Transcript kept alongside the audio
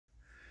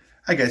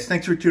Hi guys,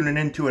 thanks for tuning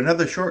in to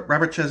another short.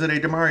 Robert Cesare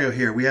DeMario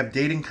here. We have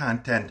dating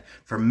content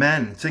for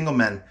men, single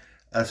men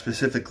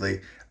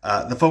specifically.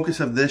 The focus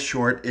of this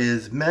short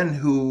is men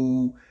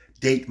who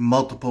date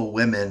multiple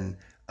women,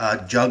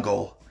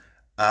 juggle,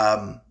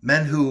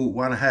 men who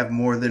want to have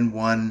more than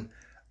one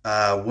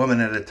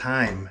woman at a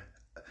time.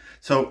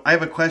 So I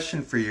have a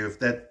question for you. If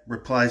that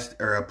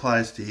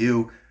applies to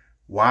you,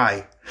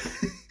 why?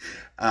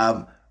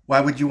 Why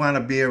would you want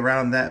to be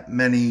around that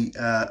many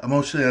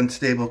emotionally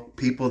unstable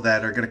people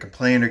that are going to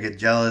complain or get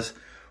jealous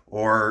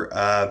or,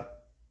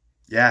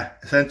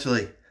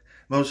 essentially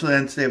emotionally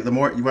unstable? The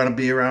more you want to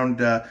be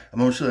around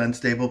emotionally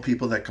unstable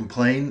people that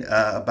complain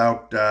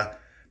about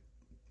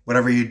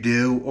whatever you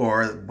do,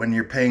 or when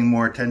you're paying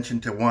more attention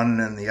to one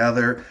than the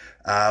other,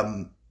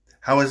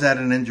 how is that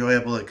an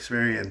enjoyable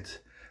experience?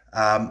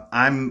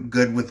 I'm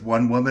good with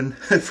one woman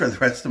for the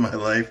rest of my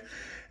life.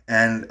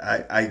 And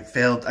I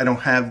failed. I don't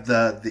have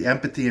the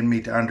empathy in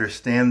me to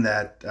understand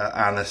that,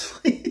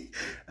 honestly.